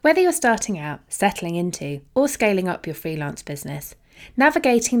Whether you're starting out, settling into, or scaling up your freelance business,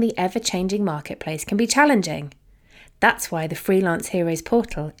 navigating the ever-changing marketplace can be challenging. That's why the Freelance Heroes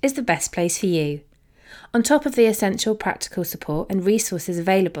portal is the best place for you. On top of the essential practical support and resources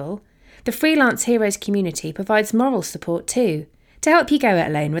available, the Freelance Heroes community provides moral support too, to help you go it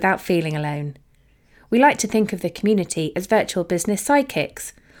alone without feeling alone. We like to think of the community as virtual business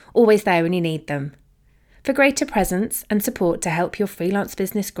sidekicks, always there when you need them. For greater presence and support to help your freelance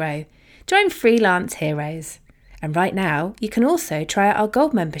business grow, join Freelance Heroes. And right now, you can also try out our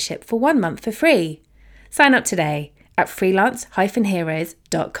Gold membership for 1 month for free. Sign up today at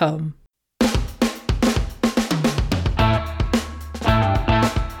freelance-heroes.com.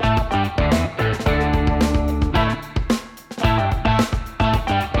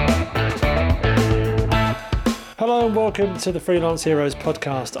 Hello and welcome to the Freelance Heroes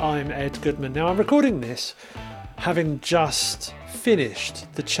podcast. I'm Ed Goodman. Now I'm recording this having just finished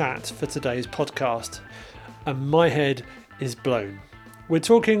the chat for today's podcast and my head is blown. We're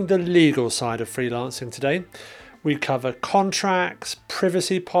talking the legal side of freelancing today. We cover contracts,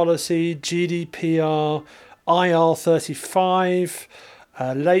 privacy policy, GDPR, IR35,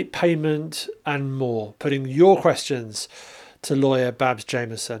 late payment and more, putting your questions to lawyer Babs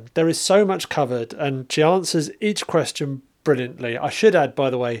Jameson. There is so much covered and she answers each question brilliantly. I should add, by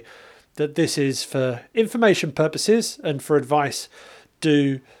the way, that this is for information purposes and for advice.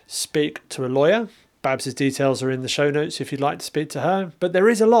 Do speak to a lawyer. Babs's details are in the show notes if you'd like to speak to her, but there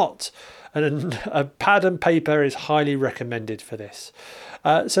is a lot and a pad and paper is highly recommended for this.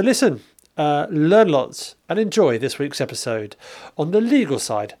 So listen, learn lots and enjoy this week's episode on the legal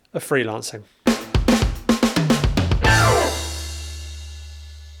side of freelancing.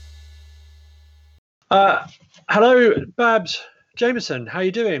 Hello, Babs Jameson. How are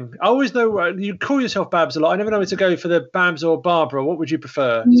you doing? I always know you call yourself Babs a lot. I never know whether to go for the Babs or Barbara. What would you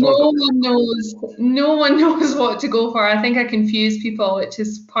prefer? No one knows what to go for. I think I confuse people, which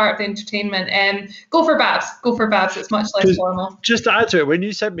is part of the entertainment. Go for Babs. It's much less formal. Just to add to it, when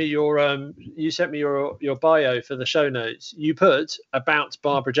you sent me your bio for the show notes, you put about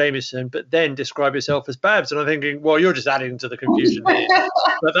Barbara Jameson, but then describe yourself as Babs, and I'm thinking, well, you're just adding to the confusion here.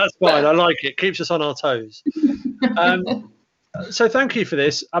 But that's fine. I like it. Keeps us on our toes. So thank you for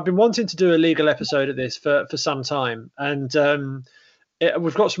this. I've been wanting to do a legal episode of this for some time, and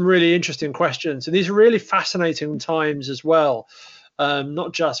we've got some really interesting questions, and these are really fascinating times as well,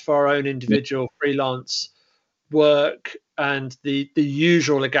 not just for our own individual freelance work and the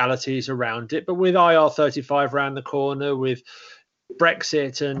usual legalities around it, but with IR35 around the corner, with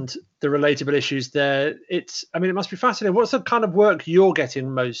Brexit and the relatable issues there. It must be fascinating. What's the kind of work you're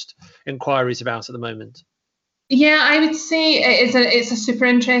getting most inquiries about at the moment? Yeah, I would say it's a super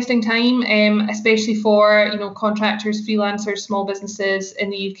interesting time, especially for contractors, freelancers, small businesses in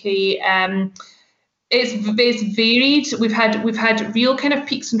the UK. It's varied. We've had real kind of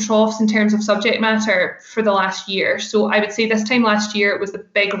peaks and troughs in terms of subject matter for the last year. So I would say this time last year it was the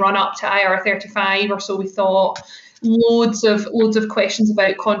big run up to IR35, or so we thought. Loads of questions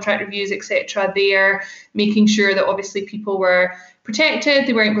about contract reviews, etc. there, making sure that obviously people were protected,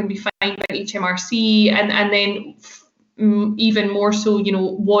 they weren't going to be fined by HMRC, and then even more so,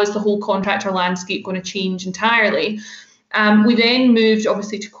 was the whole contractor landscape going to change entirely? We then moved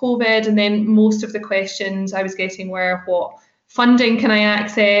obviously to COVID, and then most of the questions I was getting were, what funding can I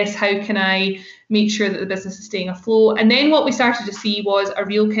access? How can I make sure that the business is staying afloat? And then what we started to see was a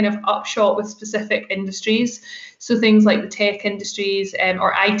real kind of upshot with specific industries. So things like the tech industries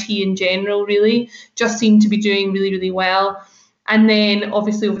or IT in general really just seem to be doing really, really well. And then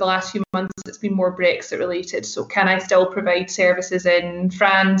obviously over the last few months, it's been more Brexit related. So can I still provide services in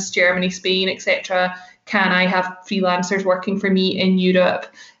France, Germany, Spain, etc.? Can I have freelancers working for me in Europe,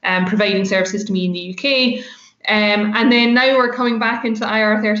 providing services to me in the UK? And then now we're coming back into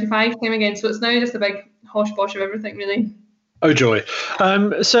IR35 time again. So it's now just a big hosh-posh of everything, really. Oh, joy.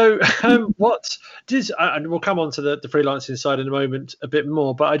 What did, and we'll come on to the freelancing side in a moment a bit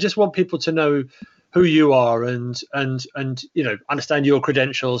more, but I just want people to know who you are and understand your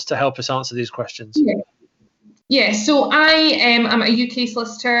credentials to help us answer these questions. Yeah, so I am a UK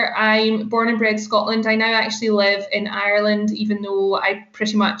solicitor. I'm born and bred Scotland. I now actually live in Ireland, even though I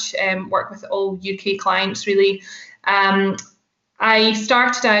pretty much work with all UK clients, really. I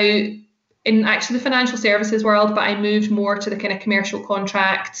started out in actually the financial services world, but I moved more to the kind of commercial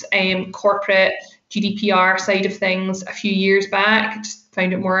contract, corporate GDPR side of things a few years back. I just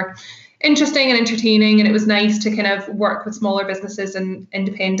found it more interesting and entertaining, and it was nice to kind of work with smaller businesses and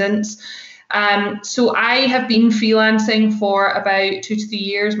independents. So I have been freelancing for about 2 to 3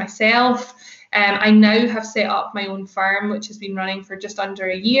 years myself. I now have set up my own firm, which has been running for just under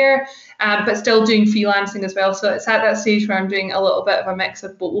a year, but still doing freelancing as well. So it's at that stage where I'm doing a little bit of a mix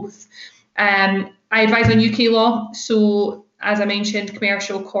of both. I advise on UK law, so as I mentioned,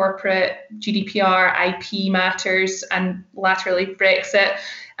 commercial, corporate, GDPR, IP matters, and laterally Brexit.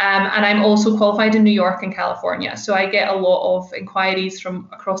 And I'm also qualified in New York and California. So I get a lot of inquiries from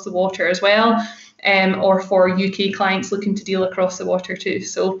across the water as well, or for UK clients looking to deal across the water too.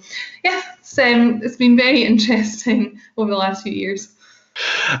 So yeah, it's been very interesting over the last few years.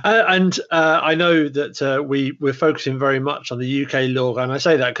 And I know that we're focusing very much on the UK law, and I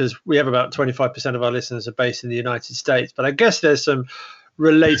say that because we have about 25% of our listeners are based in the United States, but I guess there's some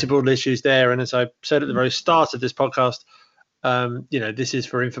relatable issues there. And as I said at the very start of this podcast, this is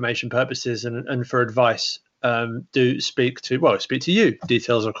for information purposes and for advice. Do speak to you.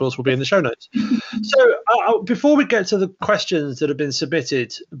 Details, of course, will be in the show notes. So before we get to the questions that have been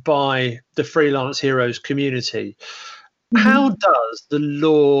submitted by the Freelance Heroes community, how does the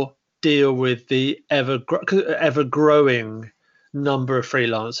law deal with the ever-growing number of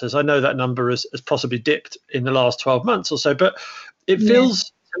freelancers? I know that number has possibly dipped in the last 12 months or so, but it feels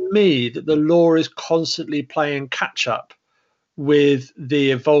to me that the law is constantly playing catch-up with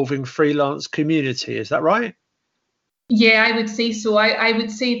the evolving freelance community. Is that right? Yeah, I would say so. I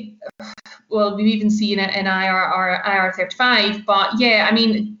would say, well, we've even seen it in IR35, but yeah, I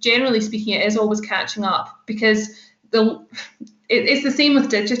mean, generally speaking, it is always catching up because it's the same with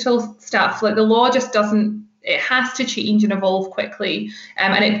digital stuff. Like the law just doesn't, it has to change and evolve quickly,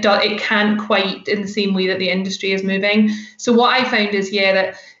 and it can't quite in the same way that the industry is moving. So what I found is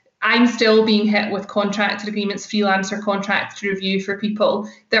that I'm still being hit with contracted agreements, freelancer contract review for people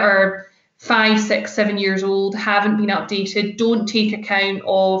that are 5, 6, 7 years old, haven't been updated, don't take account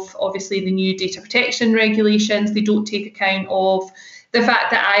of obviously the new data protection regulations. They don't take account of the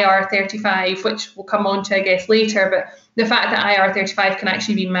fact that IR35, which we'll come on to, I guess, later, but the fact that IR35 can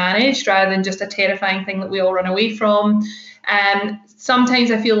actually be managed rather than just a terrifying thing that we all run away from.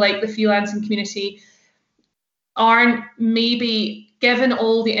 Sometimes I feel like the freelancing community aren't maybe given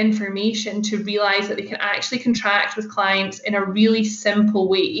all the information to realise that they can actually contract with clients in a really simple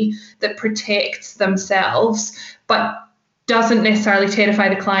way that protects themselves, but doesn't necessarily terrify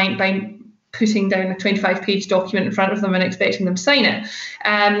the client by putting down a 25-page document in front of them and expecting them to sign it.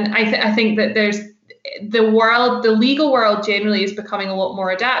 I think that there's the legal world generally is becoming a lot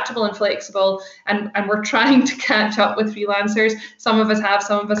more adaptable and flexible, and we're trying to catch up with freelancers. Some of us have,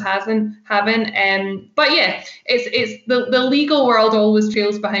 some of us haven't. But yeah, it's the legal world always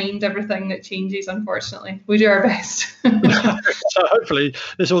trails behind everything that changes. Unfortunately, we do our best. So hopefully,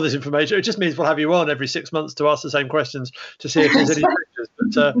 there's all this information. It just means we'll have you on every 6 months to ask the same questions to see if there's any changes.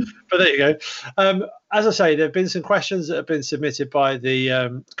 But there you go. As I say, there have been some questions that have been submitted by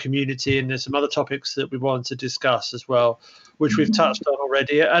the community, and there's some other topics that we want to discuss as well, which we've touched on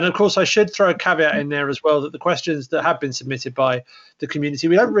already. And of course, I should throw a caveat in there as well that the questions that have been submitted by the community,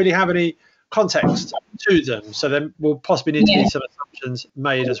 we don't really have any context to them. So then we'll possibly need to be some assumptions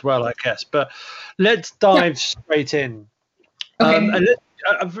made as well, I guess. But let's dive straight in. Okay. And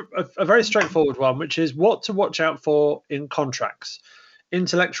a very straightforward one, which is what to watch out for in contracts.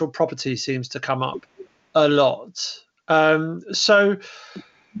 Intellectual property seems to come up a lot. So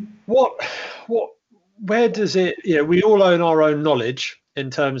where does it, we all own our own knowledge in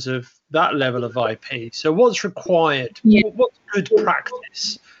terms of that level of IP. So what's required? What's good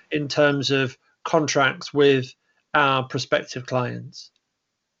practice in terms of contracts with our prospective clients?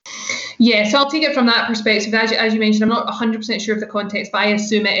 Yeah, so I'll take it from that perspective. As you mentioned, I'm not 100% sure of the context, but I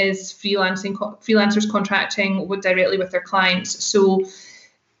assume it is freelancers contracting directly with their clients. So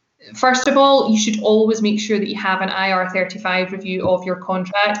first of all, you should always make sure that you have an IR35 review of your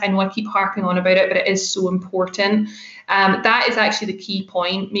contract. I know I keep harping on about it, but it is so important. That is actually the key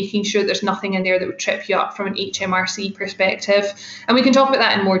point, making sure there's nothing in there that would trip you up from an HMRC perspective. And we can talk about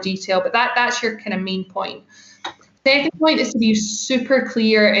that in more detail, but that's your kind of main point. Second point is to be super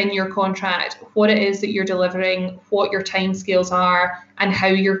clear in your contract what it is that you're delivering, what your timescales are, and how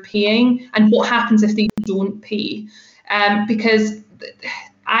you're paying, and what happens if they don't pay. Because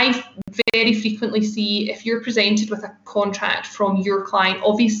I very frequently see if you're presented with a contract from your client,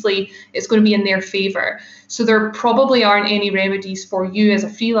 obviously it's going to be in their favour. So there probably aren't any remedies for you as a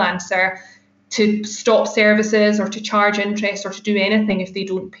freelancer to stop services or to charge interest or to do anything if they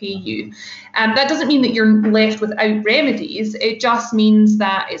don't pay you. That doesn't mean that you're left without remedies. It just means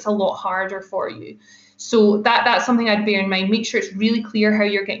that it's a lot harder for you. So that's something I'd bear in mind. Make sure it's really clear how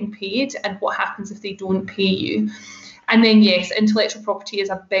you're getting paid and what happens if they don't pay you. And then yes, intellectual property is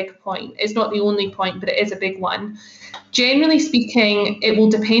a big point. It's not the only point, but it is a big one. Generally speaking, it will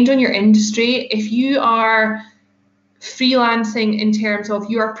depend on your industry. If you are freelancing in terms of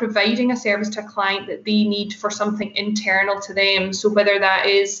you are providing a service to a client that they need for something internal to them, so whether that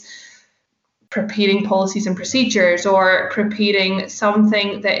is preparing policies and procedures or preparing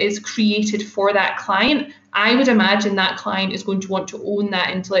something that is created for that client, I would imagine that client is going to want to own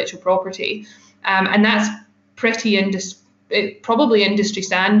that intellectual property. And that's probably industry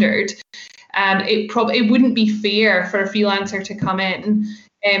standard. It wouldn't be fair for a freelancer to come in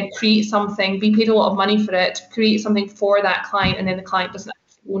and create something, be paid a lot of money for it, create something for that client, and then the client doesn't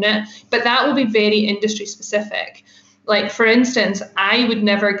actually own it. But that will be very industry specific. Like, for instance, I would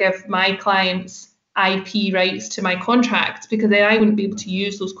never give my clients IP rights to my contracts, because then I wouldn't be able to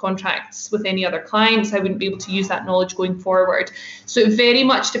use those contracts with any other clients. I wouldn't be able to use that knowledge going forward. So it very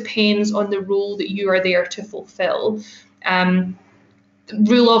much depends on the role that you are there to fulfill.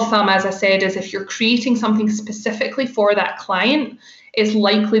 Rule of thumb, as I said, is if you're creating something specifically for that client, it's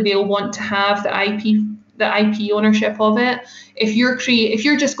likely they'll want to have the IP ownership of it. If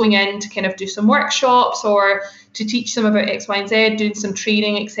you're just going in to kind of do some workshops or to teach them about X, Y, and Z, doing some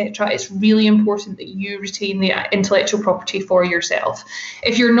training, etc., it's really important that you retain the intellectual property for yourself.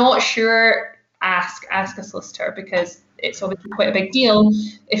 If you're not sure, ask a solicitor, because it's obviously quite a big deal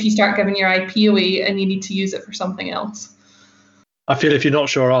if you start giving your IP away and you need to use it for something else. I feel if you're not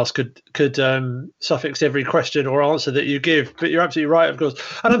sure, ask could suffix every question or answer that you give, but you're absolutely right, of course.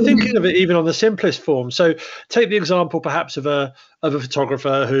 And I'm thinking of it even on the simplest form. So take the example perhaps of a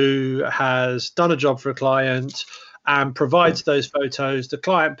photographer who has done a job for a client and provides those photos. The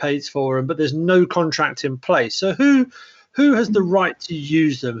client pays for them, but there's no contract in place. So who has the right to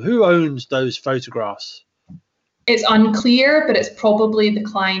use them? Who owns those photographs? It's unclear, but it's probably the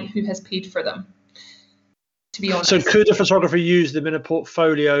client who has paid for them, to be honest. So could a photographer use them in a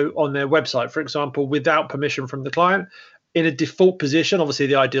portfolio on their website, for example, without permission from the client in a default position? Obviously,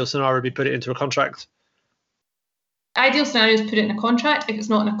 the ideal scenario would be put it into a contract. Ideal scenario is put it in a contract. If it's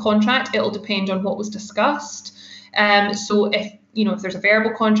not in a contract, it'll depend on what was discussed. So if there's a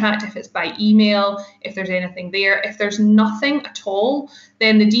verbal contract, if it's by email, if there's anything there, if there's nothing at all,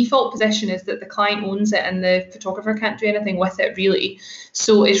 then the default position is that the client owns it and the photographer can't do anything with it, really.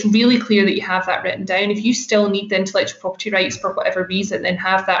 So it's really clear that you have that written down. If you still need the intellectual property rights for whatever reason, then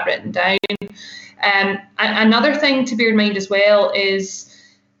have that written down. Another thing to bear in mind as well is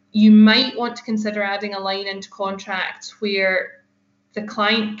you might want to consider adding a line into contracts where the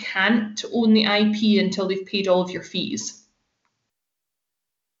client can't own the IP until they've paid all of your fees.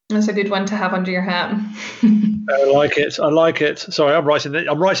 That's a good one to have under your hat. I like it. Sorry, I'm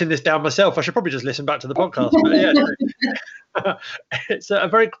writing this down myself. I should probably just listen back to the podcast. But yeah, it's a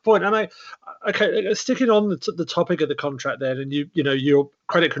very good point. And sticking on the topic of the contract then, and your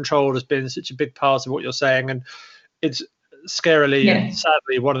credit control has been such a big part of what you're saying, and it's scarily and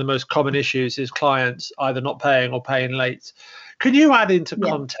sadly one of the most common issues is clients either not paying or paying late. Can you add into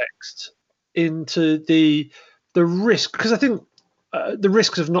context into the risk? Because I think the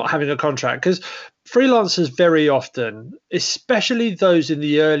risks of not having a contract, because freelancers very often, especially those in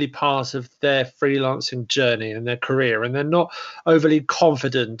the early part of their freelancing journey and their career, and they're not overly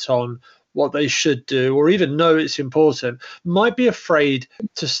confident on what they should do or even know it's important, might be afraid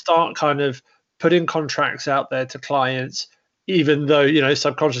to start kind of putting contracts out there to clients, even though,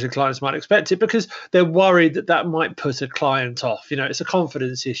 subconsciously clients might expect it, because they're worried that might put a client off. It's a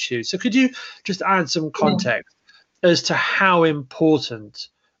confidence issue. So could you just add some context as to how important,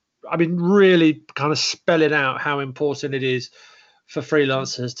 really kind of spell it out, how important it is for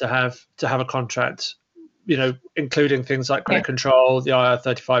freelancers to have a contract, including things like credit control, the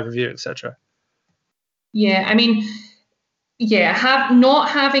IR35 review, etc. Not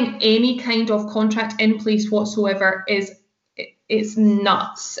having any kind of contract in place whatsoever it's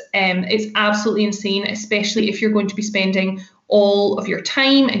nuts. It's absolutely insane, especially if you're going to be spending all of your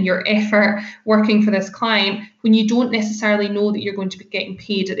time and your effort working for this client when you don't necessarily know that you're going to be getting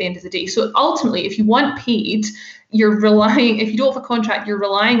paid at the end of the day. So ultimately, if you want paid, if you don't have a contract, you're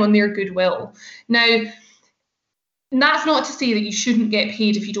relying on their goodwill. Now, that's not to say that you shouldn't get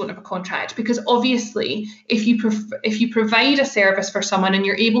paid if you don't have a contract, because obviously if you provide a service for someone and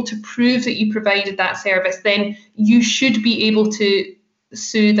you're able to prove that you provided that service, then you should be able to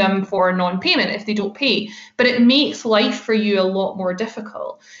sue them for non-payment if they don't pay. But it makes life for you a lot more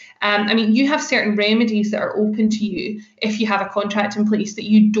difficult. I mean, you have certain remedies that are open to you if you have a contract in place that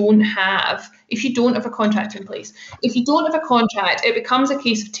you don't have if you don't have a contract in place. If you don't have a contract, it becomes a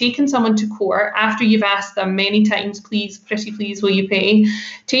case of taking someone to court after you've asked them many times, please, pretty please, will you pay?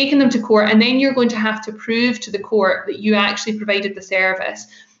 Taking them to court, and then you're going to have to prove to the court that you actually provided the service.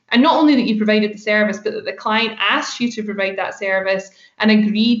 And not only that you provided the service, but that the client asked you to provide that service and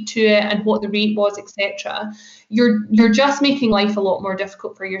agreed to it and what the rate was, etc. You're just making life a lot more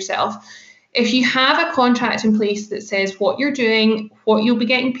difficult for yourself. If you have a contract in place that says what you're doing, what you'll be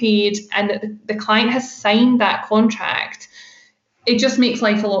getting paid, and that the client has signed that contract, it just makes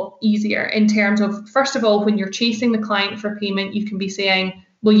life a lot easier in terms of, first of all, when you're chasing the client for payment, you can be saying,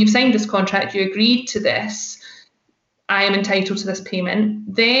 well, you've signed this contract, you agreed to this, I am entitled to this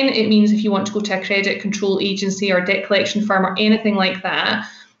payment. Then it means if you want to go to a credit control agency or debt collection firm or anything like that,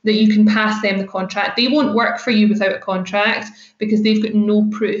 that you can pass them the contract. They won't work for you without a contract because they've got no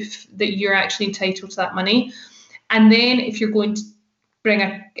proof that you're actually entitled to that money. And then if you're going to bring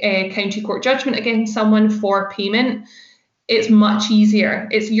a county court judgment against someone for payment, it's much easier.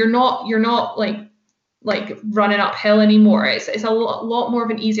 You're not like running uphill anymore. It's a lot more of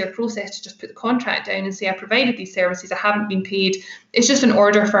an easier process to just put the contract down and say, I provided these services, I haven't been paid. It's just an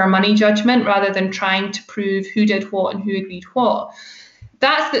order for a money judgment rather than trying to prove who did what and who agreed what.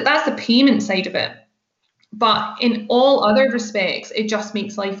 That's the payment side of it. But in all other respects, it just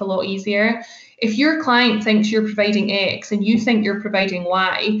makes life a lot easier. If your client thinks you're providing X and you think you're providing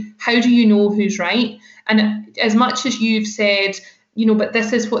Y, how do you know who's right? And as much as you've said, but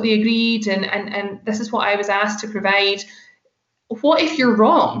this is what they agreed and this is what I was asked to provide, what if you're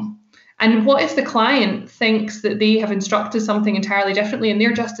wrong? And what if the client thinks that they have instructed something entirely differently and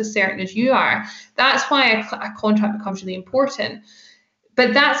they're just as certain as you are? That's why a contract becomes really important.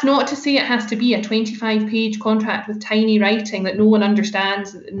 But that's not to say it has to be a 25-page contract with tiny writing that no one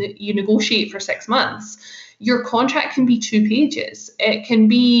understands and that you negotiate for 6 months. Your contract can be 2 pages. It can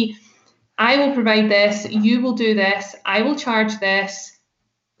be, I will provide this, you will do this, I will charge this,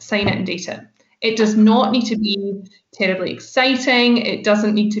 sign it and date it. It does not need to be terribly exciting. It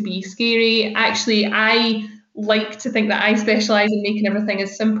doesn't need to be scary. Actually, I like to think that I specialise in making everything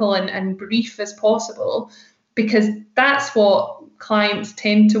as simple and brief as possible because that's what clients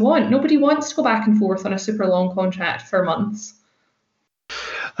tend to want. Nobody wants to go back and forth on a super long contract for months.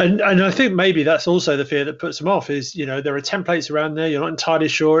 And I think maybe that's also the fear that puts them off is, there are templates around there. You're not entirely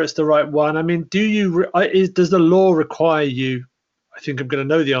sure it's the right one. I mean, does the law require you, I think I'm going to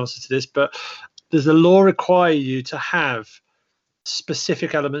know the answer to this, but does the law require you to have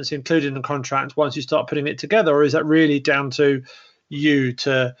specific elements included in the contract once you start putting it together? Or is that really down to you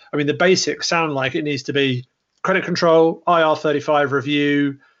the basics sound like it needs to be credit control, IR35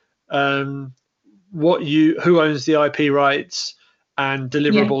 review, who owns the IP rights, and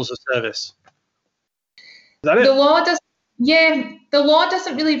deliverables of service. Is that it? The law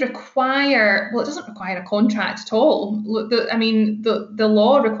doesn't really require, it doesn't require a contract at all. The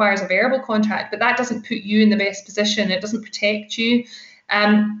law requires a verbal contract, but that doesn't put you in the best position. It doesn't protect you.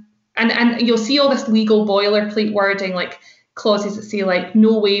 And you'll see all this legal boilerplate wording, like clauses that say like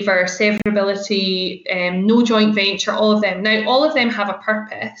no waiver, severability, no joint venture, all of them. Now, all of them have a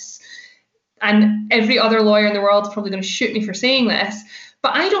purpose. And every other lawyer in the world is probably going to shoot me for saying this,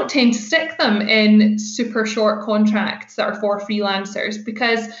 but I don't tend to stick them in super short contracts that are for freelancers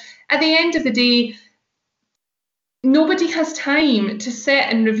because at the end of the day, nobody has time to sit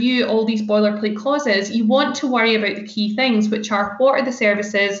and review all these boilerplate clauses. You want to worry about the key things, which are what are the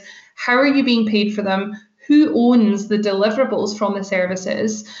services, how are you being paid for them, who owns the deliverables from the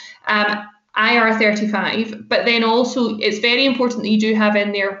services, IR35, but then also it's very important that you do have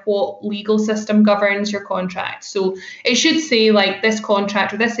in there what legal system governs your contract. So it should say like this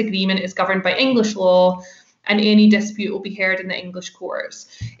contract or this agreement is governed by English law and any dispute will be heard in the English courts.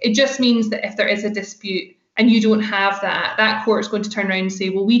 It just means that if there is a dispute and you don't have that court is going to turn around and say,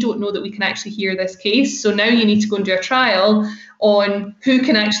 well, we don't know that we can actually hear this case. So now you need to go and do a trial on who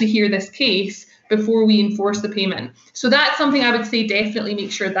can actually hear this case before we enforce the payment. So that's something I would say definitely make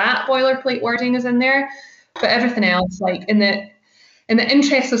sure that boilerplate wording is in there. But everything else, like in the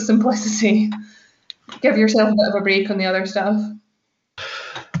interest of simplicity, give yourself a bit of a break on the other stuff.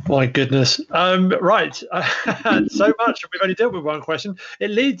 My goodness. Right. So much. We've only dealt with one question.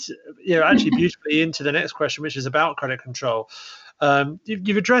 It leads, actually beautifully into the next question, which is about credit control.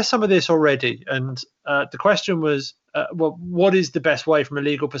 You've addressed some of this already, and the question was, what is the best way from a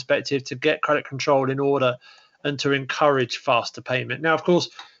legal perspective to get credit control in order and to encourage faster payment? Now, of course,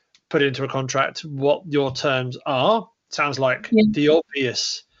 put into a contract what your terms are, Sounds like the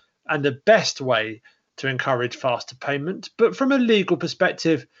obvious and the best way to encourage faster payment. But from a legal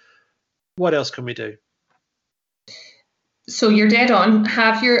perspective, what else can we do? So you're dead on.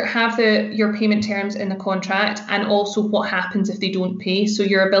 Have your payment terms in the contract, and also what happens if they don't pay. So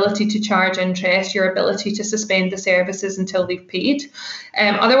your ability to charge interest, your ability to suspend the services until they've paid.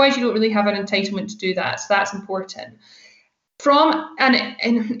 Otherwise, you don't really have an entitlement to do that. So that's important. From an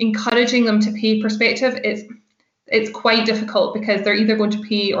encouraging them to pay perspective, it's quite difficult because they're either going to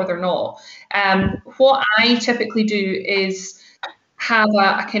pay or they're not. What I typically do is have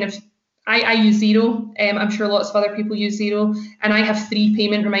a kind of, I use Xero. I'm sure lots of other people use Xero, and I have 3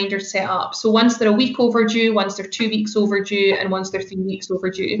 payment reminders set up. So once they're a week overdue, once they're 2 weeks overdue, and once they're 3 weeks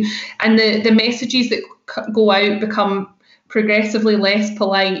overdue. And the messages that go out become progressively less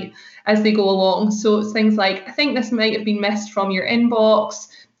polite as they go along. So it's things like, I think this might have been missed from your inbox,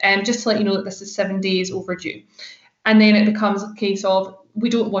 just to let you know that this is 7 days overdue. And then it becomes a case of, we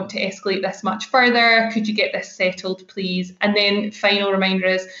don't want to escalate this much further. Could you get this settled, please? And then final reminder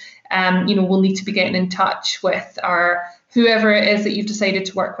is, we'll need to be getting in touch with our whoever it is that you've decided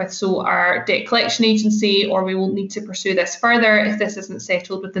to work with, so our debt collection agency, or we will need to pursue this further if this isn't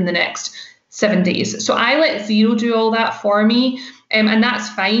settled within the next 7 days. So I let Xero do all that for me, and that's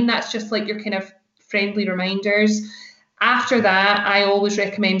fine. That's just like your kind of friendly reminders. After that, I always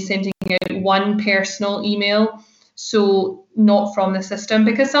recommend sending out one personal email, so not from the system,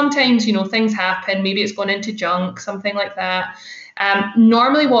 because sometimes, things happen. Maybe it's gone into junk, something like that.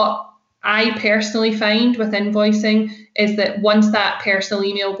 Normally what I personally find with invoicing is that once that personal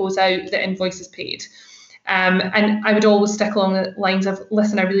email goes out, the invoice is paid. And I would always stick along the lines of,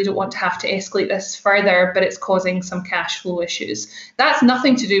 listen, I really don't want to have to escalate this further, but it's causing some cash flow issues. That's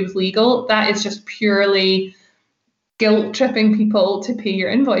nothing to do with legal. That is just purely guilt tripping people to pay your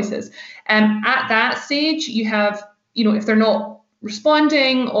invoices. At that stage, you have, if they're not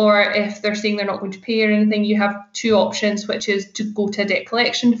responding, or if they're saying they're not going to pay or anything, you have 2 options, which is to go to a debt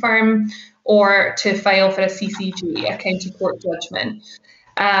collection firm or to file for a CCJ, a county court judgment.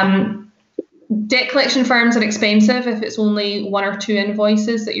 Debt collection firms are expensive if it's only 1 or 2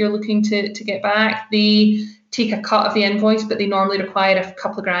 invoices that you're looking to get back. They take a cut of the invoice, but they normally require a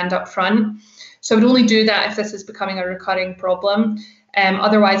couple of grand up front. So I would only do that if this is becoming a recurring problem.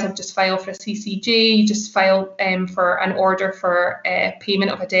 Otherwise, I've just filed for a CCJ. You just file for an order for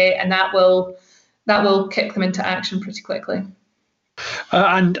payment of a debt, and that will kick them into action pretty quickly.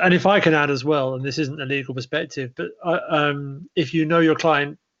 And if I can add as well, and this isn't a legal perspective, but if you know your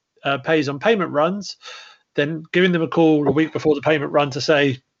client pays on payment runs, then giving them a call a week before the payment run to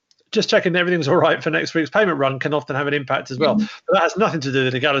say, just checking that everything's all right for next week's payment run, can often have an impact as well. But that has nothing to do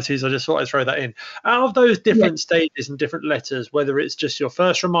with legalities. I just thought I'd throw that in. Out of those different stages and different letters, whether it's just your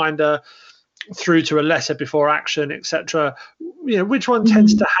first reminder through to a letter before action, etc., which one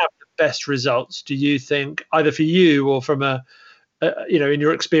tends to have the best results, do you think, either for you or from in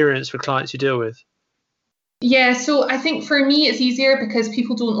your experience with clients you deal with? Yeah, so I think for me it's easier because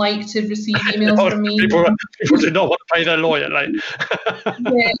people don't like to receive emails from me. People do not want to pay their lawyer late.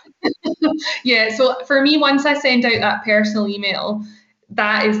 Yeah, so for me, once I send out that personal email,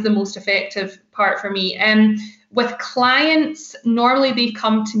 that is the most effective part for me. With clients, normally they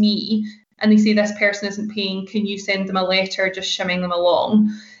come to me and they say, this person isn't paying, can you send them a letter just shimming them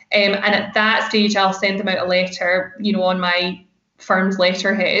along? And at that stage, I'll send them out a letter, on my firm's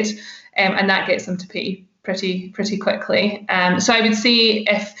letterhead, and that gets them to pay pretty quickly. So I would say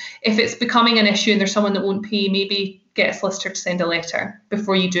if it's becoming an issue and there's someone that won't pay, maybe get a solicitor to send a letter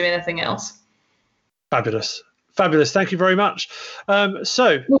before you do anything else. Fabulous. Thank you very much. Let's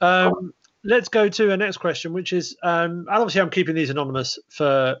go to our next question, which is, and obviously I'm keeping these anonymous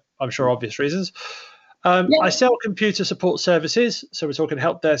for, I'm sure, obvious reasons. I sell computer support services, so we're talking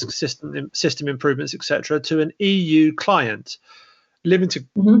help desk, system improvements, etc., to an EU client. Limited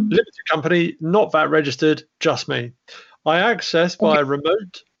company, not VAT registered, just me. I access via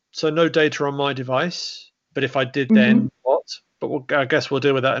remote, so no data on my device. But if I did, then what? But I guess we'll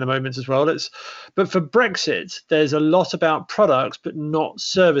deal with that in a moment as well. But for Brexit, there's a lot about products, but not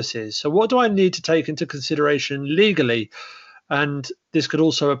services. So what do I need to take into consideration legally? And this could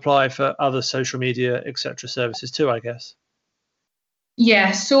also apply for other social media, etc. services too, I guess.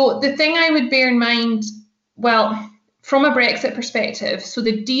 Yeah. So the thing I would bear in mind, from a Brexit perspective, so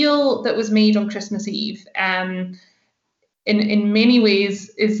the deal that was made on Christmas Eve, in many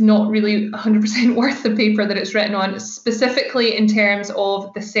ways is not really 100% worth the paper that it's written on, specifically in terms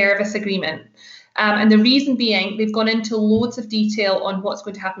of the service agreement. And the reason being, they've gone into loads of detail on what's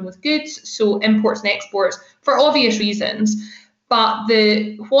going to happen with goods, so imports and exports, for obvious reasons. but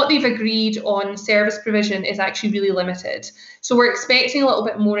what they've agreed on service provision is actually really limited. So we're expecting a little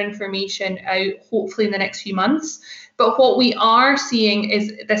bit more information out, hopefully in the next few months. But what we are seeing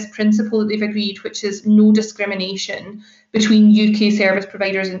is this principle that they've agreed, which is no discrimination between UK service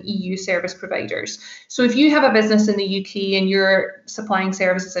providers and EU service providers. So if you have a business in the UK and you're supplying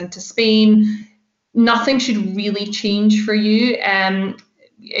services into Spain, nothing should really change for you.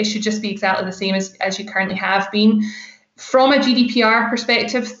 It should just be exactly the same as you currently have been. From a GDPR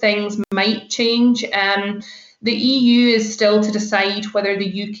perspective, things might change. The EU is still to decide whether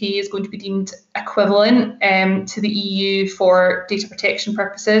the UK is going to be deemed equivalent to the EU for data protection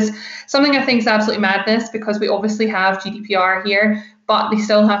purposes. Something I think is absolutely madness, because we obviously have GDPR here, but they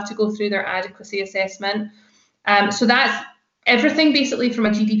still have to go through their adequacy assessment. So that's everything basically from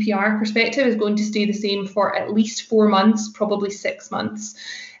a GDPR perspective is going to stay the same for at least 4 months, probably 6 months.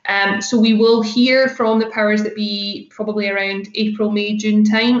 So we will hear from the powers that be probably around April, May, June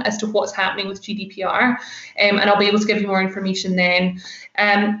time as to what's happening with GDPR, and I'll be able to give you more information then.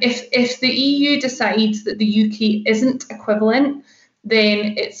 If the EU decides that the UK isn't equivalent,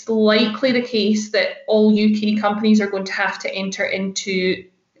 then it's likely the case that all UK companies are going to have to enter into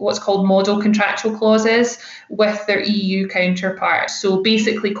what's called model contractual clauses with their EU counterparts. So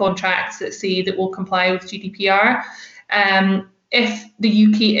basically contracts that say that will comply with GDPR. If the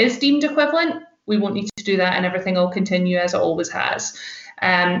UK is deemed equivalent, we won't need to do that, and everything will continue as it always has.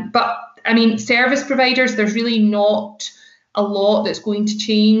 But I mean, service providers, there's really not a lot that's going to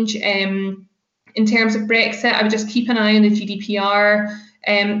change. In terms of Brexit, I would just keep an eye on the GDPR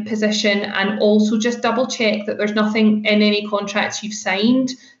position, and also just double check that there's nothing in any contracts you've signed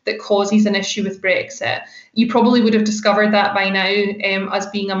that causes an issue with Brexit. You probably would have discovered that by now, us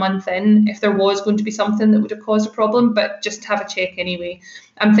being a month in, if there was going to be something that would have caused a problem, but just have a check anyway.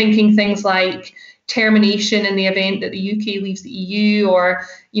 I'm thinking things like termination in the event that the UK leaves the EU, or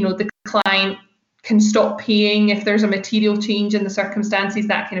the client can stop paying if there's a material change in the circumstances,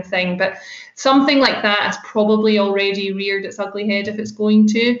 that kind of thing. But something like that has probably already reared its ugly head if it's going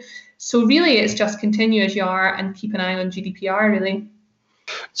to. So really it's just continue as you are and keep an eye on GDPR, really.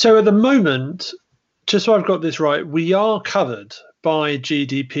 So at the moment, just so I've got this right, we are covered by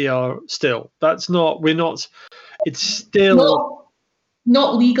GDPR still. It's still...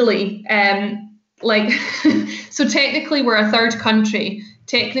 Not legally. So technically we're a third country.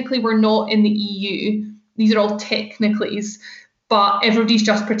 Technically, we're not in the EU. These are all technicalities, but everybody's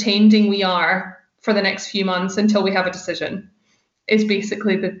just pretending we are for the next few months until we have a decision, is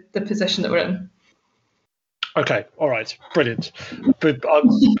basically the position that we're in. Okay, all right, brilliant. But I'm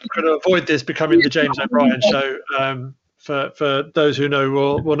going to avoid this becoming the James O'Brien show. For those who know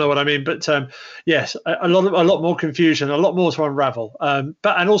will know what I mean. But yes, a lot more confusion, a lot more to unravel.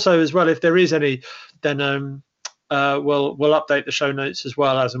 And also as well, if there is any, then we'll update the show notes as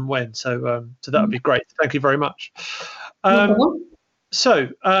well as and when. So that would be great. Thank you very much. So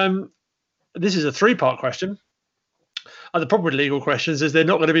this is a 3-part question. And the problem with legal questions is they're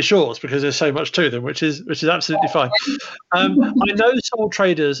not going to be short because there's so much to them, which is absolutely fine. I know sole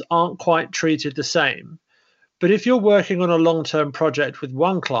traders aren't quite treated the same, but if you're working on a long-term project with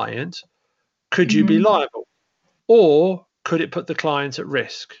one client, could you be liable, or could it put the client at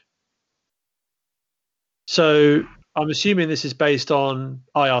risk? So I'm assuming this is based on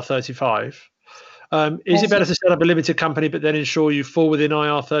IR35. Is it better to set up a limited company but then ensure you fall within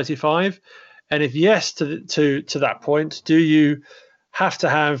IR35? And if yes to that point, do you have to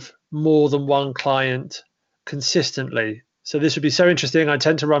have more than one client consistently? So this would be so interesting. I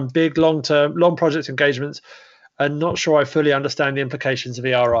tend to run big, long project engagements, and not sure I fully understand the implications of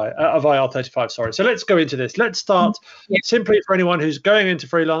IR35. Sorry. So let's go into this. Let's start simply for anyone who's going into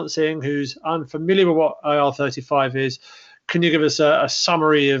freelancing, who's unfamiliar with what IR35 is. Can you give us a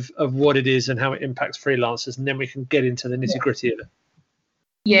summary of what it is and how it impacts freelancers, and then we can get into the nitty-gritty of it.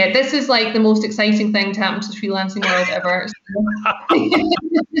 Yeah, this is like the most exciting thing to happen to the freelancing world ever.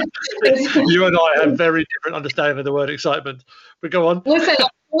 You and I have very different understanding of the word excitement. But go on. Listen, I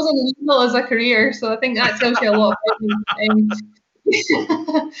was in legal as a career, so I think that tells you a lot about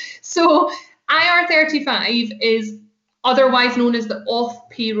me. So IR35 is otherwise known as the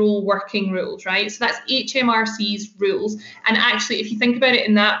off-payroll working rules, right? So that's HMRC's rules. And actually, if you think about it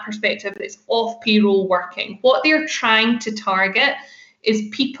in that perspective, it's off-payroll working. What they're trying to target is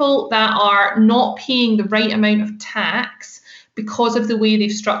people that are not paying the right amount of tax because of the way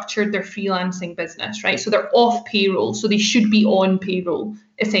they've structured their freelancing business, right? So they're off payroll, so they should be on payroll,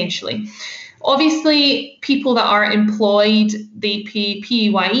 essentially. Obviously, people that are employed, they pay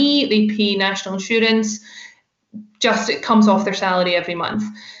PAYE, they pay national insurance, just it comes off their salary every month.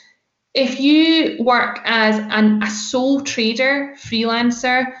 If you work as a sole trader,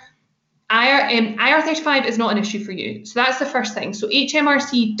 freelancer, IR35 is not an issue for you. So that's the first thing. So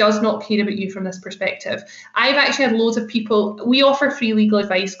HMRC does not care about you from this perspective. I've actually had loads of people, we offer free legal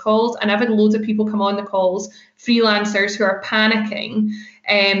advice calls, and I've had loads of people come on the calls, freelancers who are panicking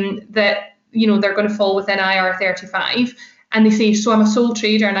that they're going to fall within IR35. And they say, so I'm a sole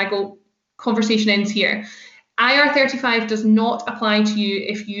trader, and I go, conversation ends here. IR35 does not apply to you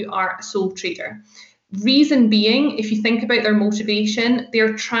if you are a sole trader. Reason being, if you think about their motivation,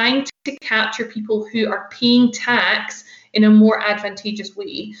 they're trying to capture people who are paying tax in a more advantageous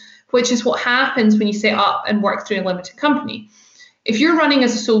way, which is what happens when you set up and work through a limited company. If you're running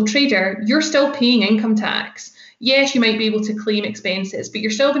as a sole trader, you're still paying income tax. Yes, you might be able to claim expenses, but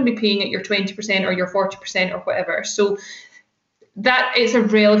you're still going to be paying at your 20% or your 40% or whatever. So that is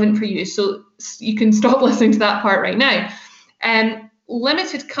irrelevant for you. So you can stop listening to that part right now.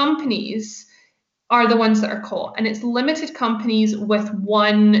 Limited companies are the ones that are caught, and it's limited companies with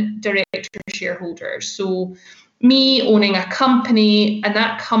one director shareholder. So me owning a company, and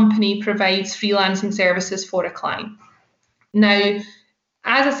that company provides freelancing services for a client. Now,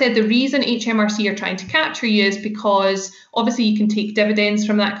 as I said, the reason HMRC are trying to capture you is because obviously you can take dividends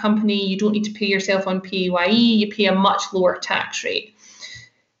from that company. You don't need to pay yourself on PAYE. You pay a much lower tax rate.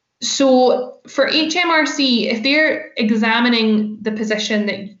 So for HMRC, if they're examining the position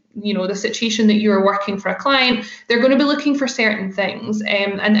that, the situation that you're working for a client, they're going to be looking for certain things.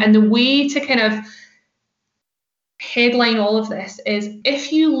 And the way to kind of headline all of this is,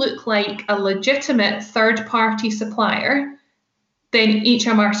 if you look like a legitimate third-party supplier, then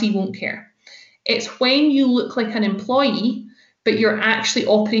HMRC won't care. It's when you look like an employee, but you're actually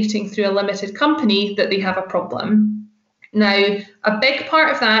operating through a limited company, that they have a problem. Now, a big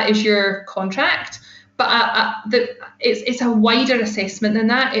part of that is your contract, but it's a wider assessment than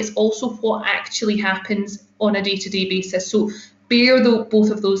that. It's also what actually happens on a day-to-day basis. So bear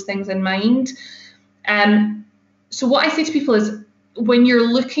both of those things in mind. So what I say to people is, when you're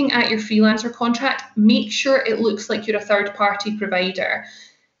looking at your freelancer contract, make sure it looks like you're a third-party provider.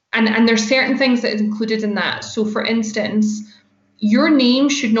 And there's certain things that is included in that. So for instance, your name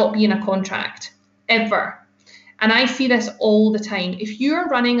should not be in a contract, ever. And I see this all the time. If you're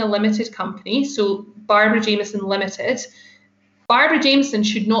running a limited company, so Barbara Jamieson Limited, Barbara Jamieson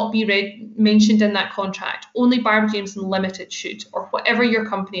should not be mentioned in that contract. Only Barbara Jamieson Limited should, or whatever your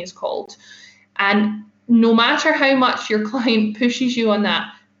company is called. And no matter how much your client pushes you on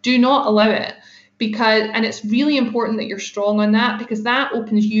that, do not allow it. And it's really important that you're strong on that, because that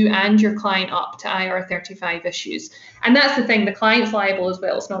opens you and your client up to IR35 issues. And that's the thing, the client's liable as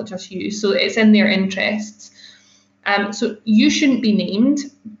well, it's not just you. So it's in their interests. So you shouldn't be named.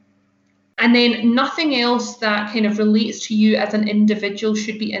 And then nothing else that kind of relates to you as an individual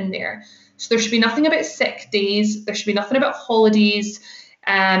should be in there. So there should be nothing about sick days. There should be nothing about holidays,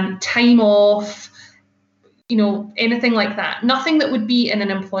 time off, anything like that. Nothing that would be in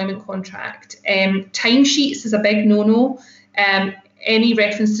an employment contract. Timesheets is a big no-no. Any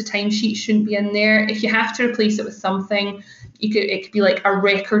reference to timesheets shouldn't be in there. If you have to replace it with something, it could be like a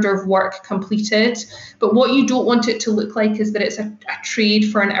record of work completed. But what you don't want it to look like is that it's a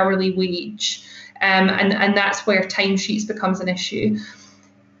trade for an hourly wage. And that's where timesheets becomes an issue.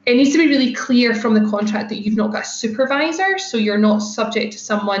 It needs to be really clear from the contract that you've not got a supervisor, so you're not subject to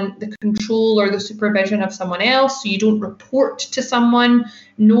someone, the control or the supervision of someone else, so you don't report to someone,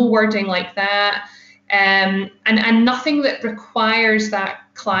 no wording like that, and nothing that requires that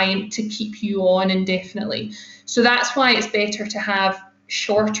client to keep you on indefinitely. So that's why it's better to have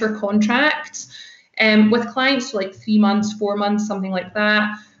shorter contracts with clients, so like 3 months, 4 months, something like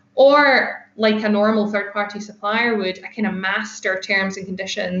that, or like a normal third-party supplier would, a kind of master terms and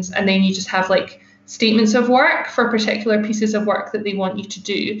conditions, and then you just have like statements of work for particular pieces of work that they want you to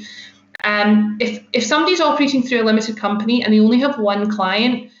do. If somebody's operating through a limited company and they only have one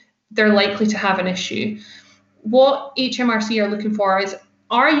client, they're likely to have an issue. What HMRC are looking for is,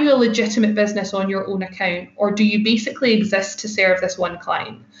 are you a legitimate business on your own account, or do you basically exist to serve this one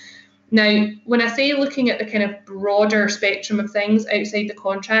client? Now, when I say looking at the kind of broader spectrum of things outside the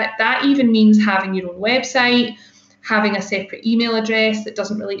contract, that even means having your own website, having a separate email address that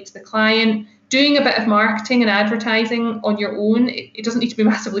doesn't relate to the client, doing a bit of marketing and advertising on your own. It doesn't need to be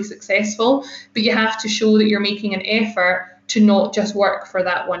massively successful, but you have to show that you're making an effort to not just work for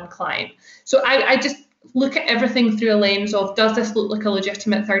that one client. So I just look at everything through a lens of, does this look like a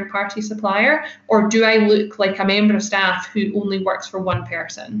legitimate third-party supplier, or do I look like a member of staff who only works for one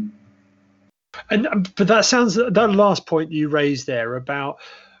person? But that last point you raised there about,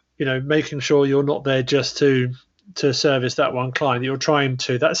 making sure you're not there just to to service that one client that you're trying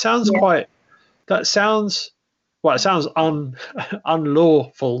to. That sounds well, it sounds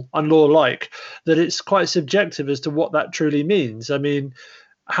unlawlike, that it's quite subjective as to what that truly means. I mean,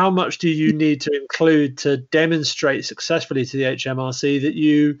 how much do you need to include to demonstrate successfully to the HMRC that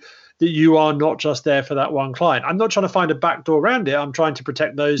you are not just there for that one client? I'm not trying to find a backdoor around it. I'm trying to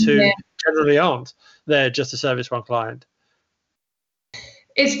protect those who generally aren't there just to service one client.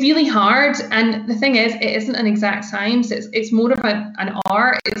 It's really hard, and the thing is, it isn't an exact science. It's more of an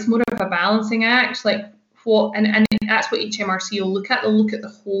art. It's more of a balancing act. Like what, and that's what HMRC will look at. They'll look at the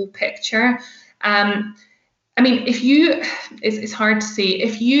whole picture. I mean, it's hard to say.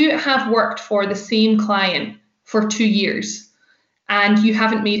 If you have worked for the same client for 2 years and you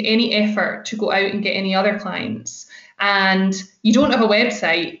haven't made any effort to go out and get any other clients, and you don't have a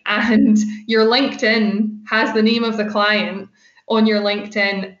website, and your LinkedIn has the name of the client on your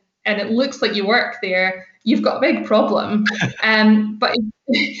LinkedIn and it looks like you work there, you've got a big problem. But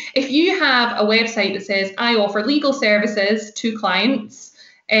if you have a website that says, I offer legal services to clients,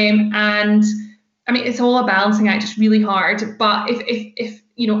 and I mean, it's all a balancing act, it's really hard. But if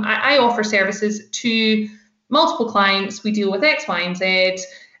you know, I offer services to multiple clients, we deal with X, Y, and Z,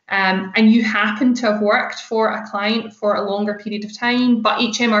 and you happen to have worked for a client for a longer period of time, but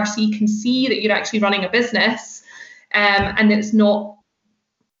HMRC can see that you're actually running a business, and it's not,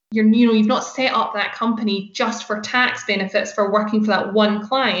 you've not set up that company just for tax benefits for working for that one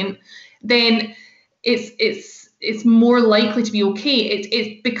client, then it's more likely to be okay.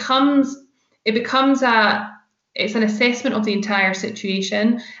 It becomes it's an assessment of the entire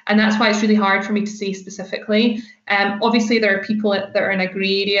situation, and that's why it's really hard for me to say specifically. Obviously, there are people that are in a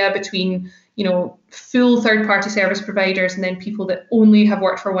grey area between, full third-party service providers and then people that only have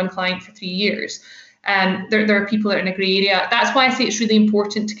worked for one client for 3 years. There are people that are in a grey area. That's why I say it's really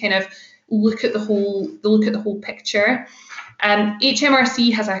important to kind of look at the whole picture.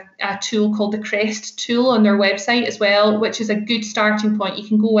 HMRC has a tool called the CREST tool on their website as well, which is a good starting point. You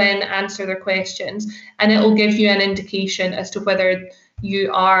can go in, answer their questions, and it will give you an indication as to whether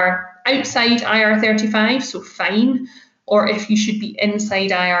you are outside IR35, so fine, or if you should be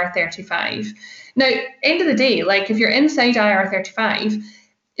inside IR35. Now, end of the day, like if you're inside IR35,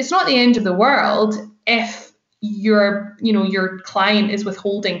 it's not the end of the world if your client is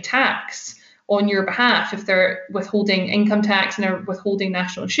withholding tax on your behalf, if they're withholding income tax and are withholding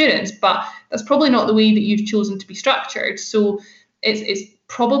national insurance, but that's probably not the way that you've chosen to be structured. So it's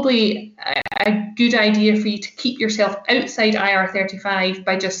probably a good idea for you to keep yourself outside IR35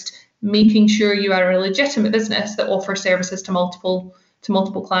 by just making sure you are a legitimate business that offers services to multiple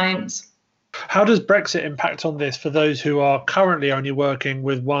clients. How does Brexit impact on this for those who are currently only working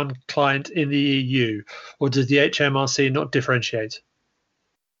with one client in the EU, or does the HMRC not differentiate?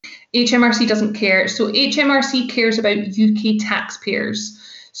 HMRC doesn't care. So HMRC cares about UK taxpayers.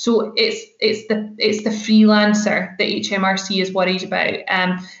 So it's the freelancer that HMRC is worried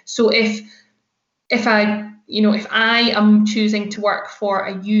about. So if I am choosing to work for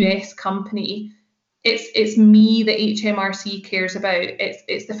a US company, it's me that HMRC cares about.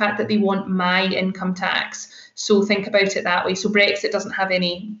 It's the fact that they want my income tax. So think about it that way. So Brexit doesn't have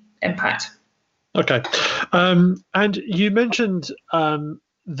any impact. Okay. And you mentioned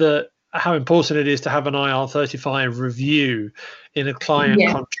that how important it is to have an IR35 review in a client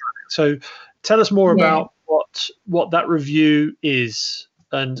contract. So tell us more about what that review is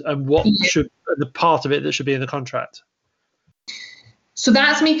and what should the part of it that should be in the contract. So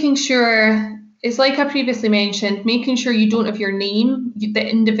that's making sure, it's like I previously mentioned, making sure you don't have your name, the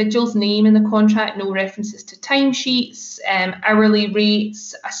individual's name in the contract, no references to timesheets, hourly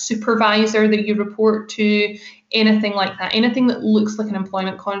rates, a supervisor that you report to, anything like that, anything that looks like an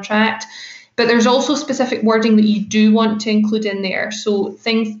employment contract. But there's also specific wording that you do want to include in there. So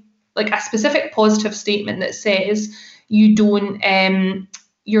things like a specific positive statement that says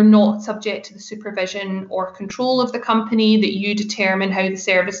you're not subject to the supervision or control of the company, that you determine how the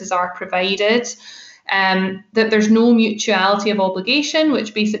services are provided, that there's no mutuality of obligation,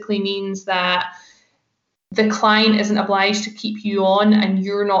 which basically means that the client isn't obliged to keep you on and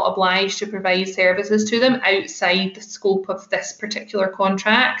you're not obliged to provide services to them outside the scope of this particular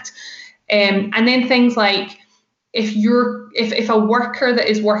contract. And then things like if a worker that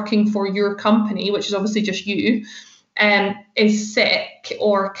is working for your company, which is obviously just you, is sick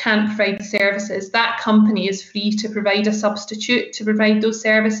or can't provide the services, that company is free to provide a substitute to provide those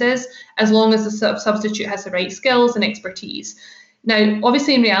services, as long as the substitute has the right skills and expertise. Now,